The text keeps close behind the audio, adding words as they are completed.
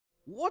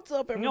What's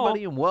up,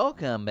 everybody, and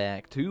welcome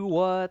back to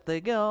What the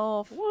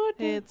Golf.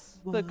 It's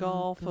the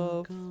golf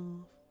of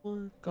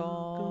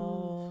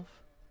golf.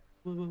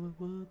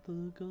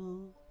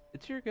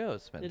 It's your go,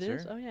 Spencer. It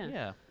is? Oh, yeah.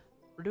 Yeah.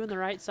 We're doing the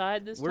right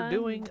side this time? We're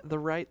doing the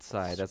right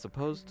side as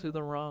opposed to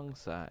the wrong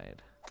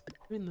side.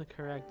 Doing the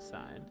correct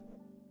side.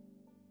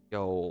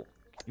 Yo,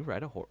 can you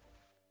ride a horse?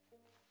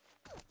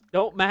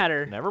 Don't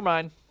matter. Never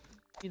mind.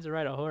 Needs to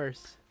ride a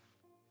horse.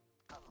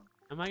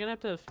 Am I gonna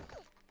have to...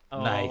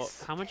 Oh,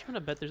 Nice. How much you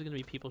gonna bet there's gonna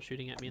be people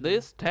shooting at me?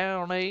 This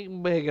town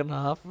ain't big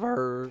enough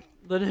for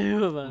the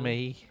two of them.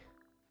 me.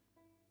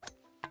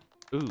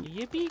 Ooh.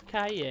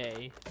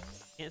 Yippee-ki-yay.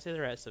 Can't say the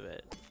rest of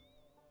it.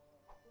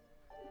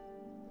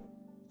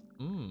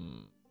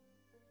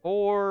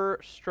 4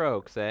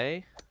 strokes,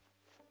 eh?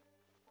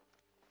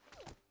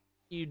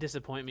 You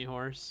disappoint me,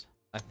 horse.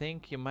 I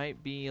think you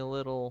might be a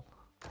little...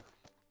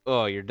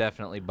 Oh, you're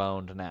definitely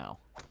boned now.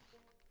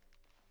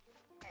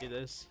 Do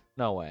this.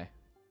 No way.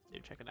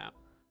 Dude, check it out.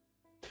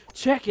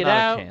 Check it Not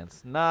out. a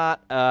chance.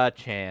 Not a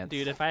chance.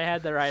 Dude, if I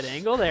had the right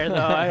angle there, though,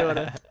 I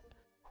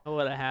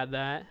would have had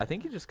that. I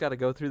think you just got to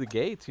go through the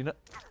gates, you know?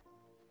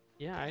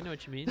 Yeah, I know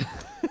what you mean.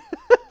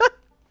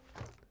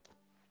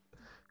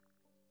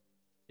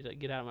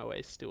 Get out of my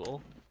way,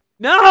 stool.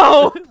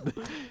 No!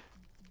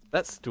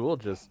 That stool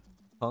just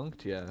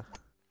punked you.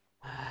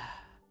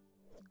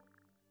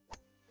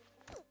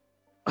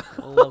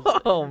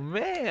 Oh,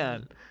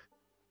 man.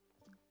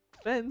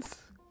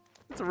 Spence,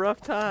 it's a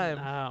rough time.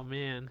 Oh,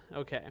 man.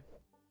 Okay.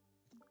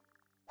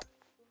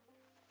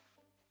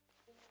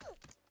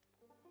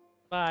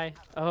 Bye.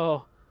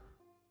 Oh.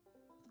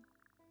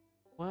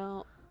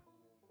 Well,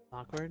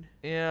 awkward.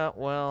 Yeah,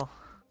 well,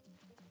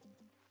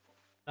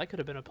 That could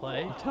have been a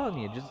play. I'm telling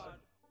you, just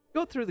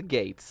go through the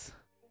gates.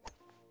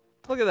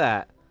 Look at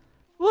that.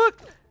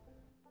 Look.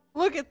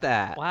 Look at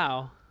that.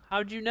 Wow.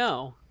 How'd you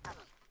know?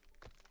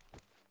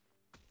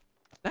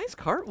 Nice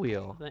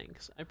cartwheel.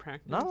 Thanks. I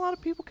practiced. Not a lot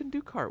of people can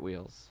do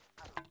cartwheels.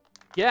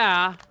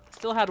 Yeah.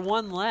 Still had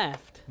one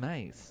left.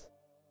 Nice.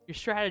 Your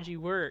strategy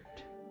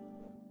worked.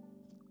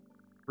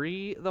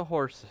 Free the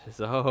horses.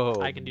 Oh,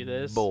 I can do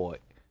this. Boy.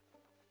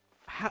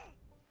 How?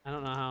 I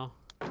don't know how.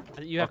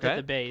 You have to hit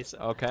the base.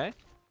 Okay.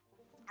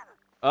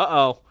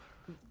 Uh-oh.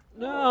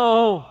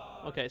 No.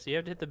 Okay, so you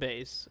have to hit the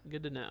base.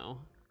 Good to know.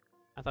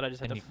 I thought I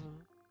just had And to...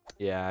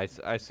 Yeah,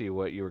 I see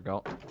what you were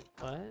going.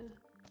 What?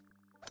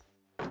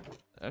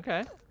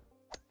 Okay.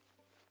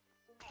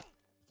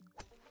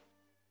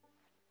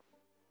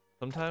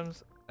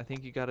 Sometimes I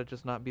think you gotta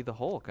just not be the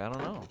Hulk. I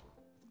don't know.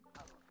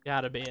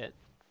 Gotta be it.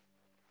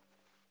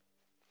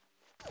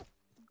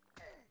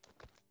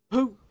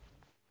 Who?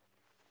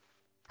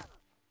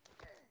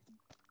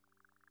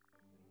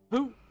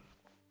 Who?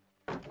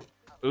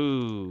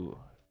 Ooh.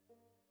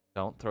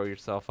 Don't throw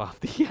yourself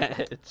off the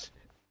edge.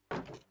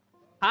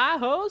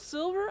 Hi-ho,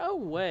 silver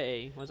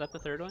away. Was that the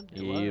third one?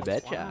 It You was.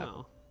 betcha.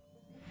 Wow.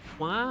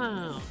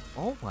 Wow.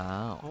 Oh,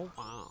 wow. Oh,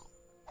 wow.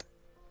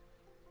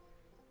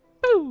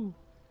 Boo!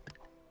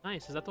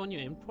 Nice. Is that the one you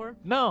aimed for?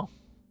 No.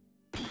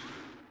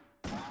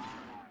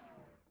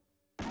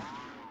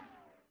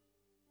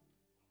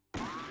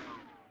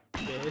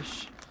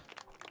 Fish.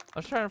 I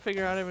was trying to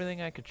figure out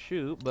everything I could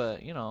shoot,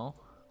 but, you know.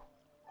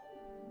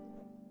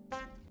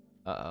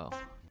 Uh-oh.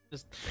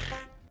 Just...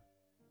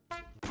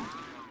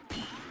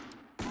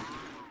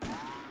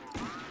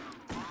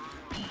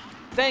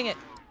 Dang it!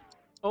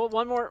 Oh,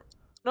 one more.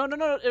 No, no,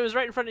 no. It was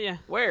right in front of you.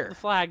 Where? The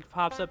flag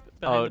pops up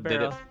behind the did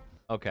barrel. it?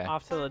 Okay.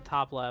 Off to the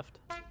top left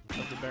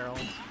of the barrel.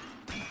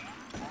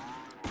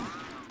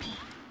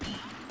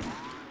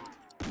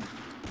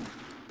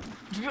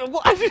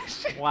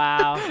 What?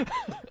 Wow.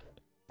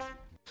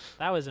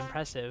 That was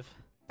impressive.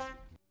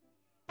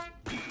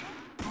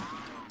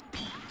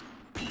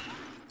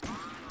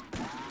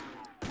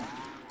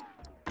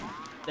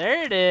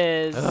 There it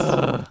is.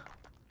 Ugh.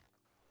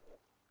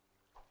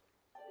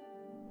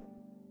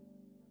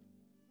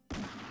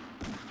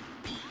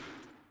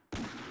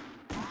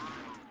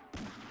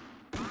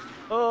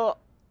 Oh,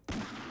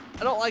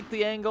 I don't like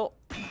the angle.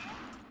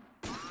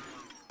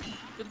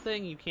 Good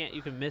thing you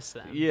can miss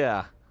them.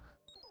 Yeah.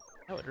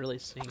 That would really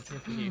stink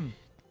if you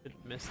could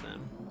miss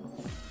them.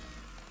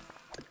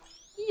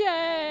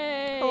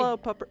 Yay! Hello,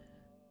 pupper.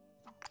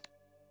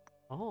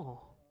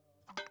 Oh.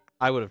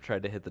 I would have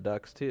tried to hit the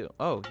ducks too.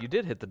 Oh, you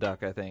did hit the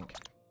duck, I think.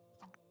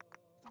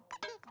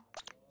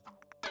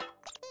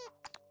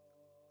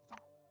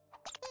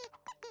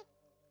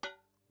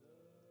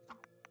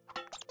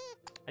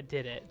 I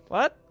did it.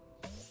 What?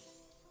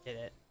 Did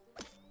it.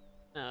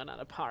 No,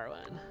 not a par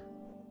one.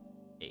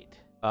 8.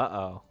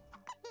 Uh-oh.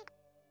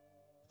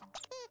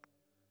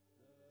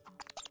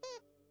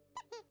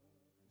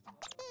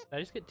 Did I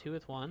just get 2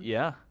 with 1?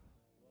 Yeah.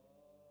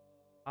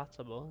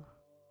 Possible.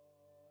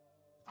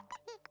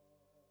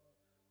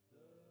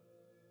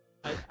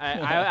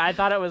 I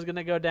thought it was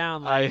gonna go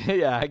down. Like,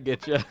 Yeah, I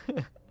get you.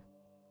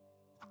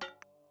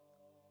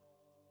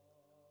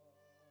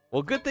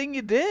 Well, good thing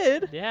you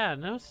did. yeah,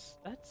 no,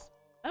 that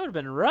would have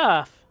been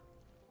rough.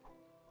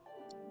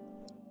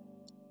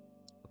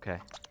 Okay.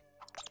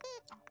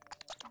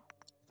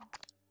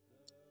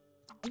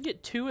 You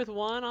get 2 with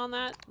 1 on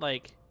that?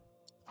 Like.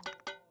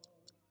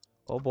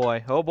 Oh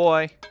boy. Oh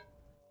boy.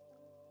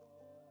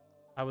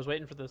 I was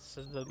waiting for the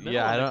middle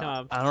Yeah, one to come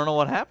up. I don't know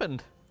what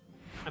happened.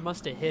 I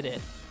must have hit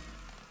it.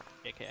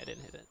 Okay, I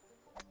didn't hit it.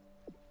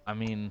 I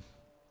mean,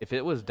 if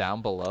it was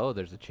down below,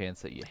 there's a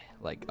chance that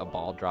like a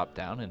ball dropped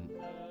down and.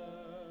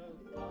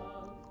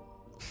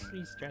 Are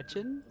you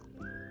stretching?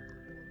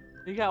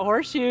 You got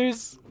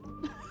horseshoes.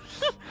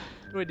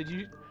 Wait, did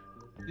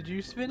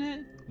you spin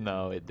it?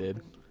 No, it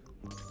did.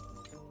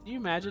 Can you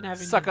imagine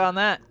having Suck on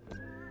that.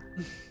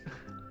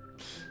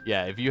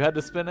 Yeah, if you had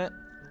to spin it.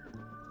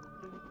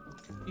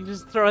 You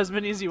just throw as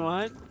many as you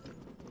want.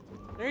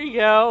 There you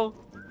go.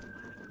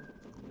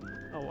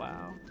 Oh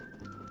wow.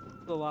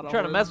 That's a lot of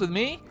Trying to mess with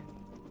me?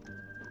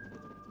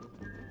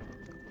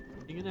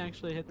 You can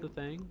actually hit the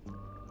thing.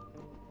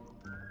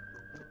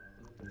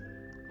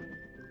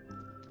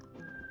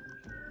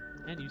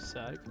 And you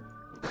suck.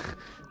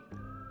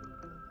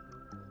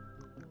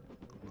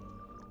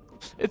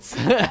 It's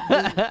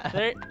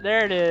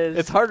there it is.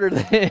 It's harder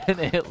than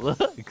it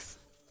looks.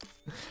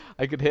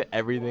 I could hit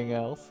everything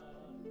else.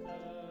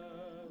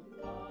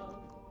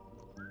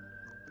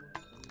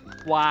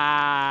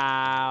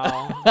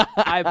 Wow.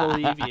 I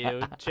believe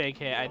you.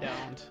 JK, I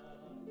don't.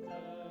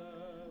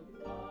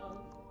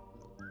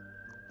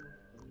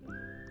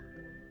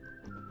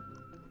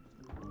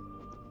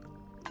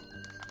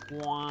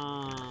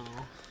 Wow.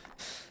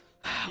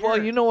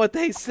 Well, you know what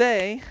they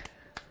say.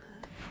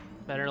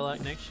 Better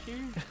luck next year?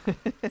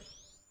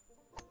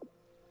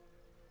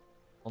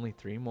 Only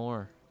 3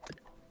 more.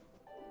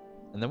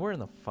 And then we're in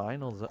the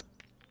finals.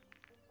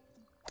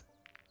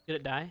 Did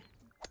it die?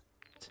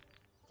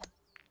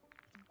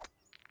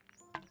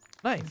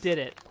 Nice. Did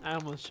it. I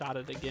almost shot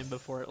it again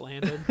before it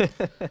landed.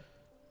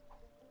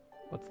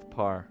 What's the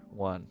par?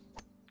 1.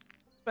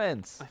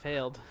 Fence. I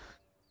failed.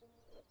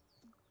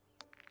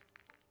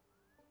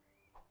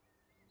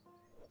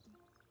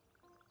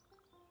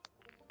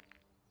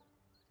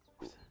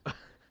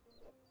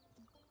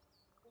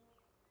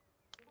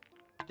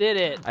 Did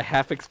it. I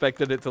half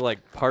expected it to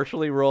like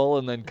partially roll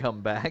and then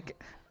come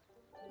back.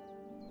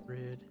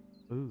 Rude.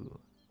 Ooh.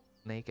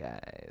 Snake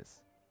eyes.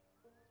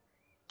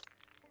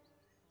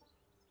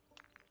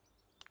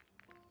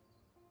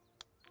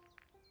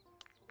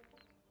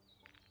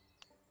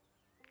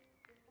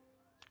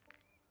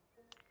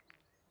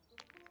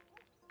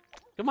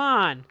 Come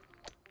on.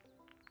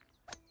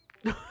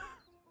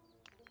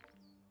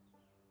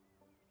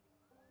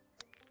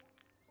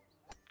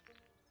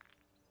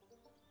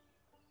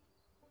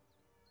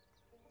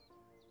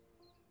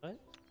 What?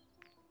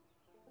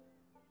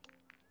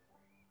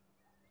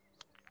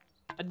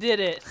 I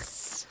did it.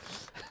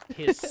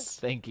 Hiss.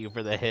 Thank you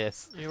for the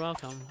hiss. You're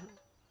welcome.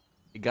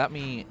 It got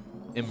me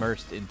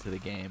immersed into the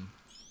game.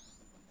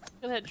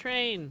 Look at that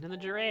train and the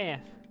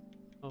giraffe.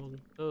 Oh,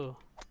 oh.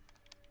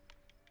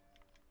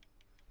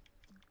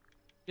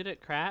 Good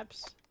at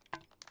craps?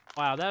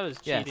 Wow, that was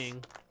Yes.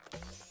 cheating.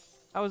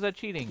 How was that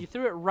cheating? You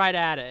threw it right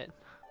at it.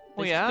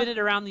 Oh, They yeah? spin it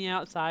around the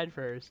outside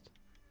first.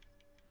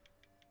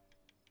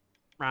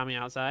 Around the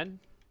outside.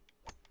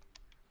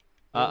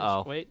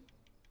 Uh-oh. Wait.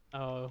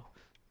 Oh.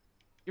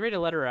 You ready to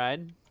let her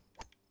ride?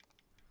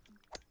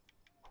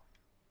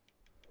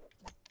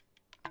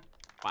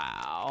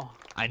 Wow.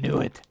 I knew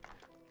it.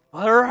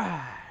 Let her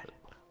ride.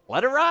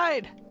 Let her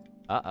ride.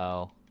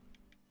 Uh-oh.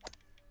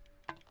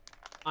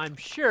 I'm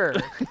sure.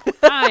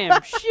 I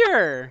am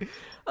sure.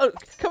 Oh,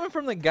 coming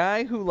from the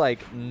guy who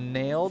like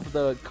nailed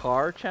the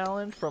car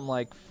challenge from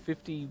like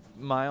 50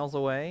 miles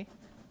away,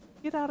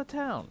 get out of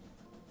town.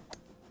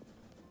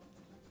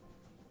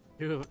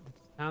 Dude,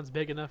 sounds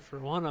big enough for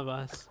one of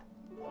us.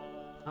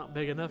 Not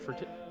big enough for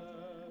two.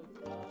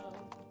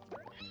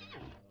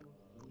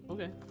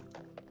 Okay.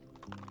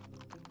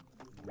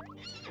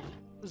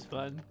 This is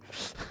fun.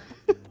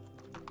 What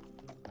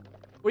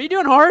are you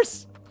doing,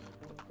 horse?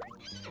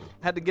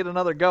 Had to get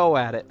another go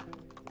at it.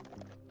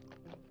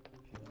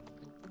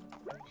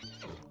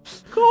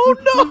 Oh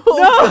no!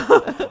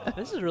 No!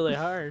 This is really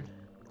hard.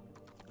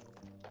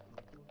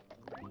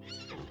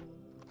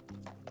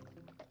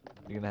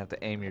 You're gonna have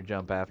to aim your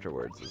jump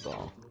afterwards is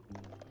all.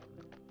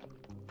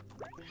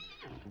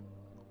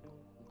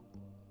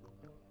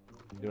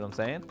 See what I'm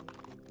saying?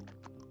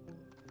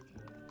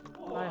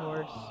 Hi,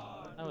 horse.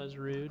 That was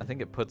rude. I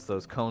think it puts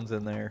those cones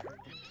in there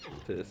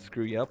to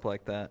screw you up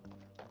like that.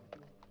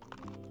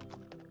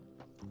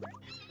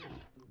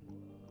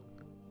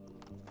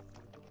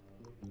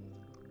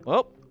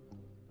 Well,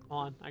 Come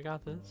on, I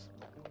got this.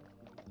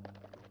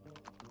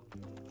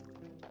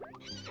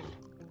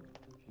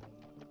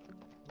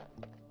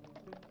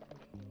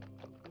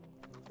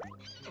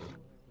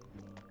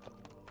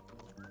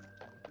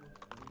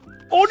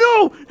 Oh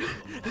no!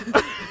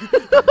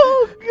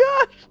 oh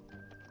gosh!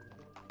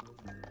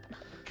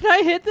 Can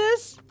I hit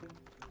this?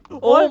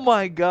 Oh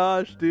my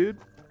gosh, dude!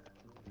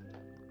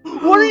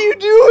 What are you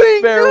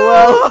doing?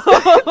 Farewell!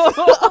 No!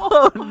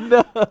 Oh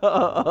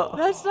no!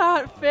 That's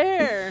not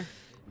fair.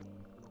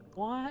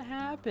 What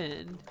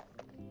happened?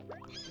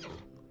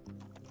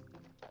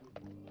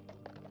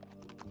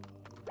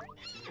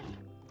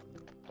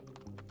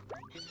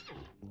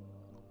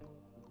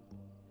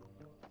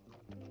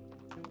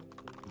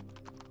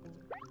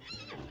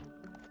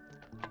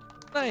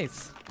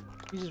 Nice.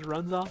 He just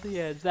runs off the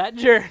edge. That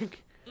jerk.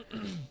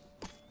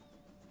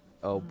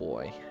 Oh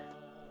boy.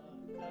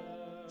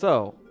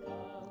 So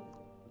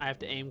I have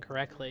to aim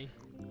correctly.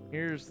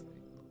 here's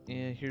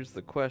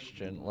the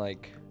question.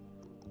 Like,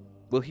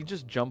 will he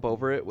just jump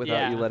over it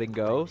without you Yeah. letting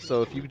go?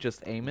 So if you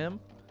just aim him.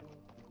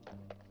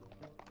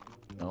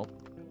 Nope.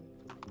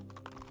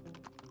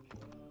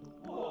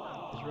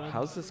 Just run.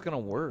 How's this gonna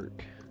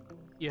work?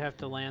 You have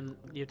to land.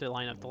 You have to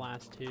line up the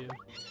last two.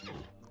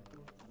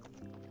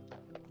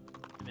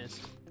 I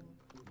missed.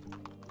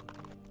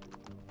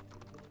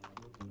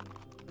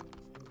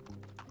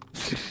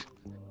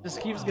 Just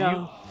keeps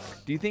going.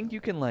 Do you think you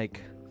can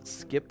like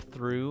skip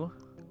through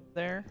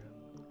there?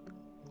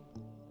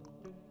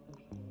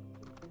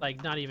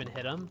 Like not even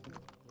hit him.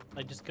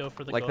 Like just go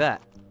for the Like goal.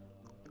 that?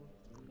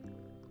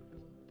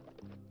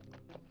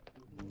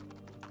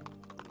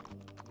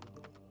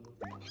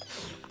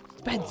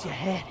 Spence your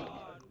head.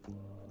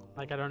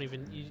 Like I don't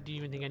even. Do you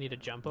even think I need to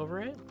jump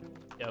over it?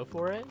 Go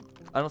for it.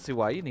 I don't see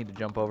why you need to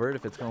jump over it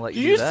if it's gonna let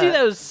Did you you do that. see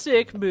those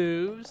sick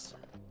moves?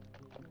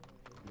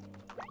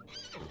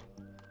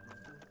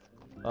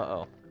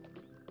 Uh-oh.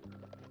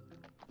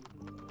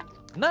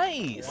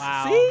 Nice!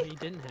 Wow. See? You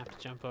didn't have to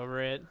jump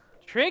over it.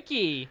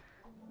 Tricky.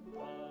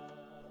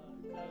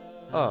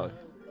 Oh.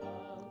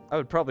 I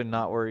would probably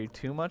not worry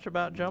too much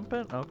about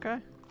jumping. Okay.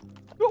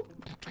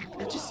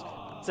 It just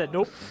said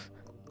nope.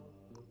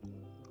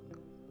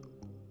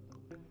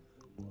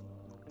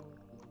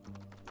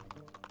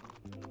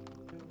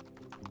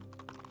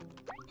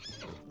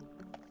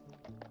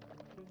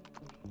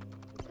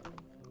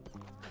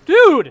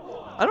 Dude!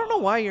 I don't know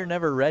why you're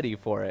never ready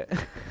for it.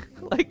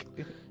 Like,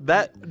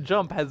 that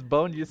jump has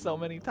boned you so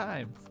many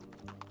times.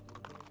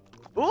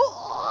 Ooh!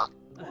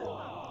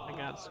 I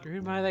got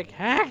screwed by the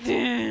cactus.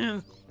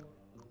 Here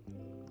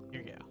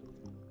you go.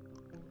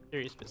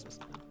 Serious business.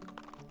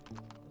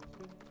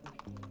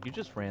 You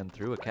just ran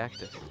through a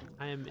cactus.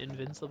 I am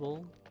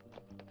invincible.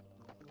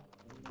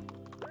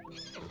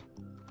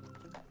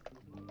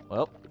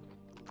 Well,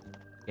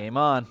 game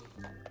on.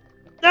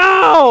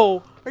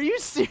 No! Are you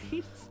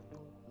serious?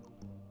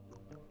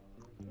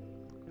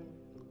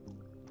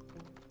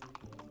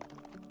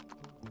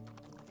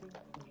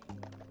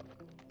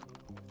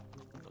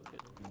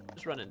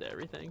 Just run into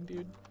everything,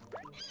 dude.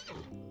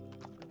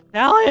 Go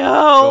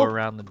Alio!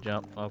 around the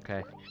jump.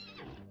 Okay.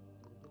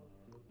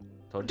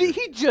 Told Did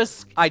you. he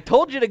just? I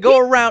told you to go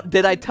around.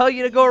 Did I tell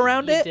you to go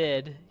around He it?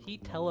 did. He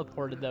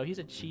teleported though. He's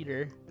a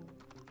cheater.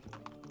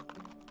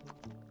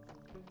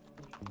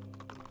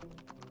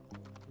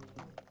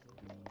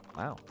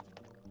 Wow.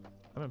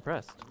 I'm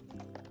impressed.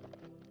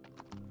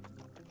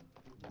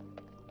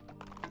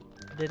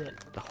 Did it?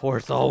 The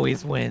horse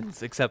always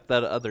wins, except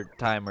that other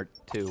time or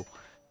two.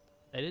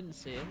 I didn't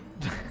see it.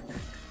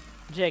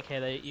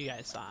 JK, you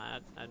guys saw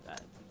it. I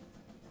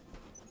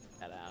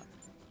that out.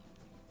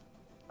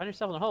 Find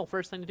yourself in a hole.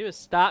 First thing to do is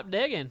stop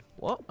digging.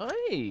 What?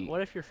 Hey.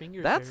 What if your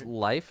fingers That's hurt?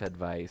 life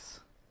advice.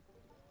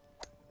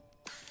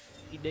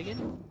 Keep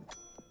digging?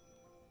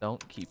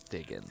 Don't keep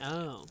digging.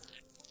 Oh.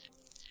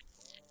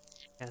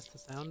 That's the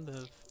sound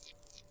of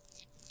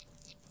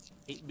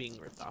hate being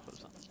ripped off of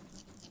something.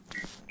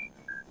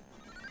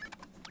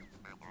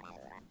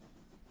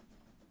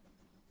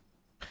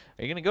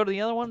 Are you gonna go to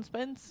the other one,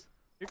 Spence?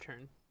 Your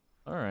turn.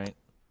 All right.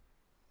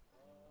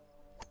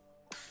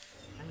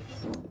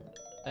 Nice.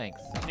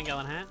 Thanks. Pink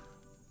Ellen hat?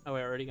 Oh,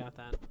 wait, I already got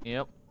that.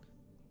 Yep.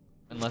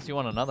 Unless you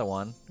want another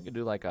one, we could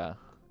do like a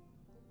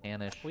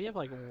tannish. We have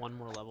like one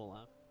more level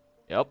left.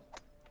 Yep.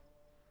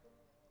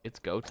 It's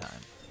go time.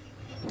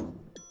 Did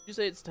you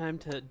say it's time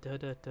to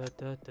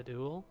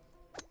duel?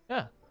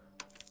 Yeah.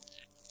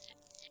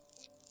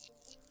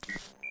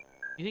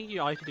 You think all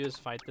you have to do is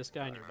fight this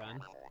guy and you're done?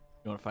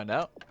 You want to find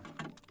out?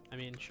 I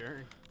mean,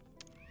 sure.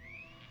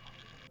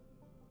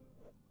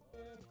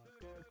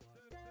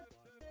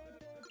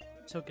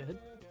 So good.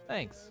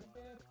 Thanks.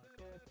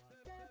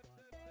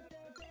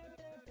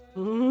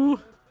 Ooh.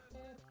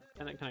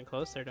 Kind of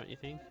close there, don't you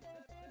think?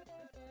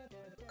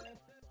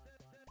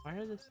 Why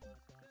are this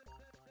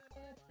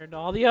compared to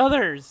all the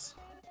others?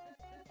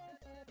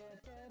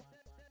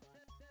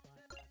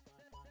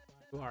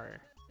 You are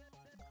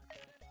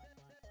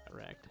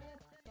correct.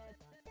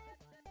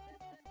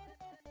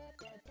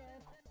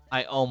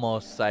 I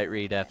almost sight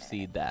read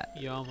FC'd that.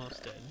 You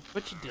almost did,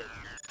 but you did.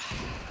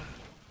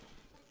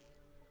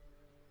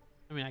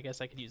 I mean, I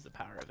guess I could use the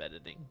power of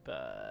editing,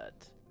 but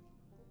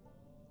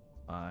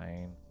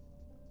Fine.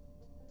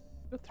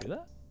 Go through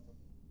that?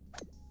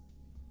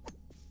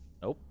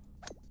 Nope.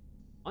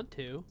 want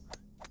to.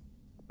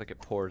 Like it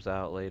pours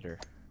out later.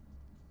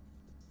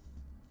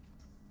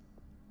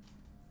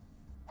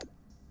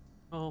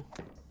 Oh,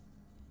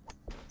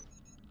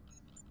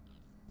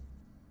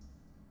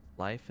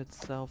 Life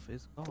itself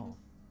is gone.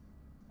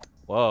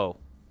 Whoa.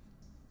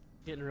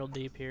 getting real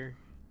deep here.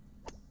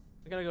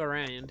 I gotta go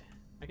around.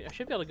 I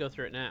should be able to go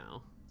through it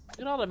now. Look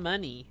at all the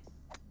money.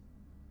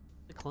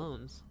 The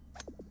clones.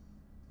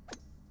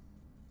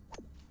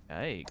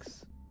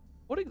 Yikes.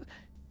 What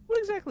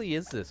exactly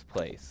is this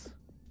place?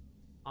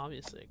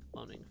 Obviously,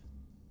 cloning.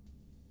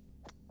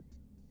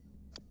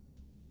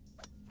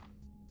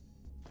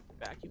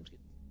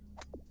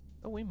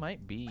 we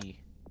might be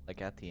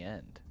like at the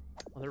end.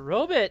 Well, they're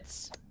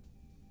robots.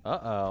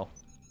 Uh-oh.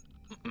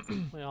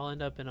 We all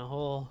end up in a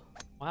hole.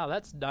 Wow,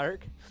 that's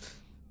dark.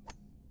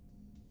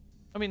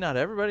 I mean, not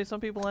everybody. Some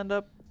people end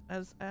up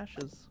as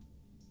ashes.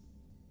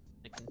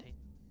 It contains.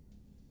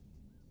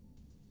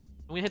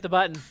 I'm gonna hit the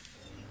button.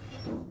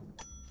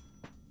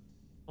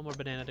 One more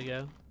banana to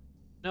go.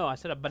 No, I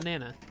said a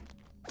banana.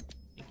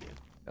 Thank you.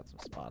 Got some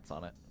spots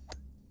on it.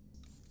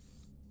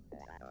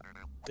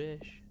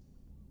 Fish.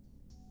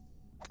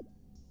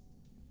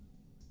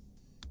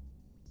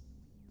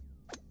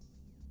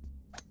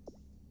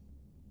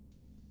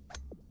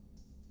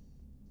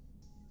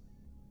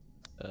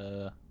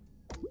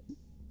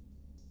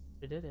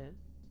 We did it.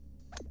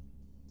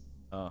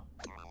 Oh.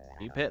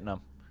 Keep hitting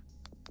them.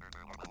 There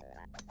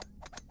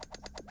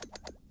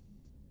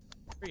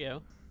we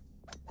go.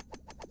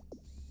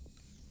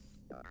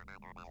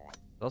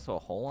 There's also a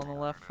hole on the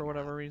left for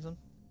whatever reason.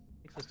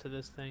 Takes us to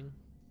this thing.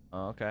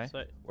 Oh, okay.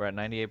 So We're at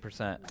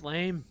 98%.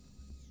 lame.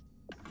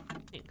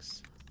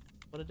 Thanks.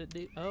 What did it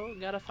do? Oh,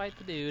 gotta fight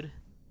the dude.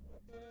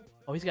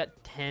 Oh, he's got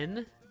 10?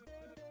 Am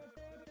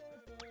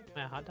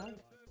I a hot dog?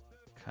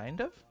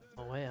 Kind of?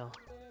 A whale.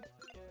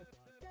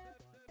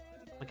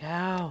 A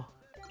cow.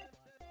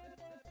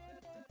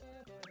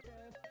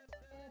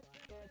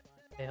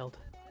 Failed.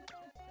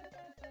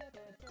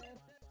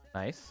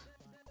 Nice.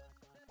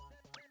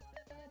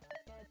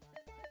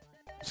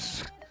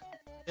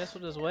 Guess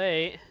we'll just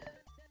wait.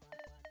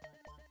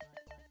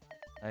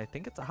 I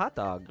think it's a hot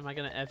dog. Am I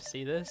gonna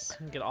FC this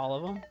and get all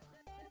of them?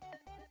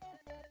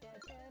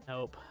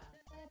 Nope.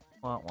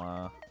 Wah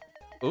wah.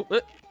 Oop.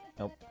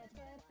 Nope.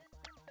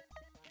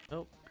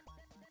 Nope.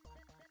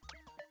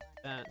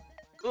 That.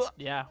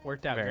 Yeah,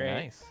 worked out Very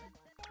great. nice.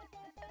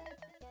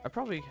 I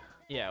probably.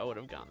 Yeah, I would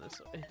have gone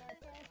this way.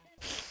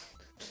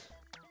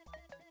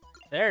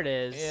 There it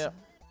is. Yeah.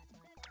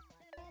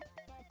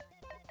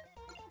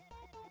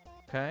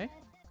 Okay.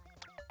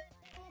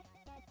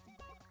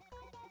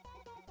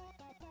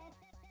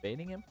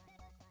 Baiting him?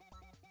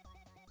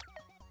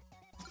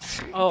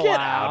 Oh, Get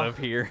wow. out of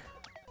here.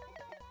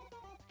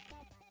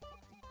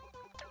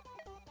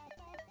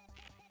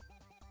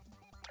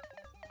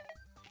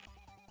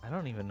 I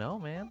don't even know,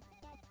 man.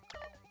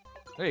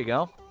 There you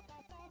go.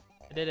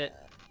 I did it.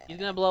 He's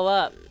gonna blow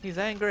up. He's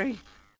angry.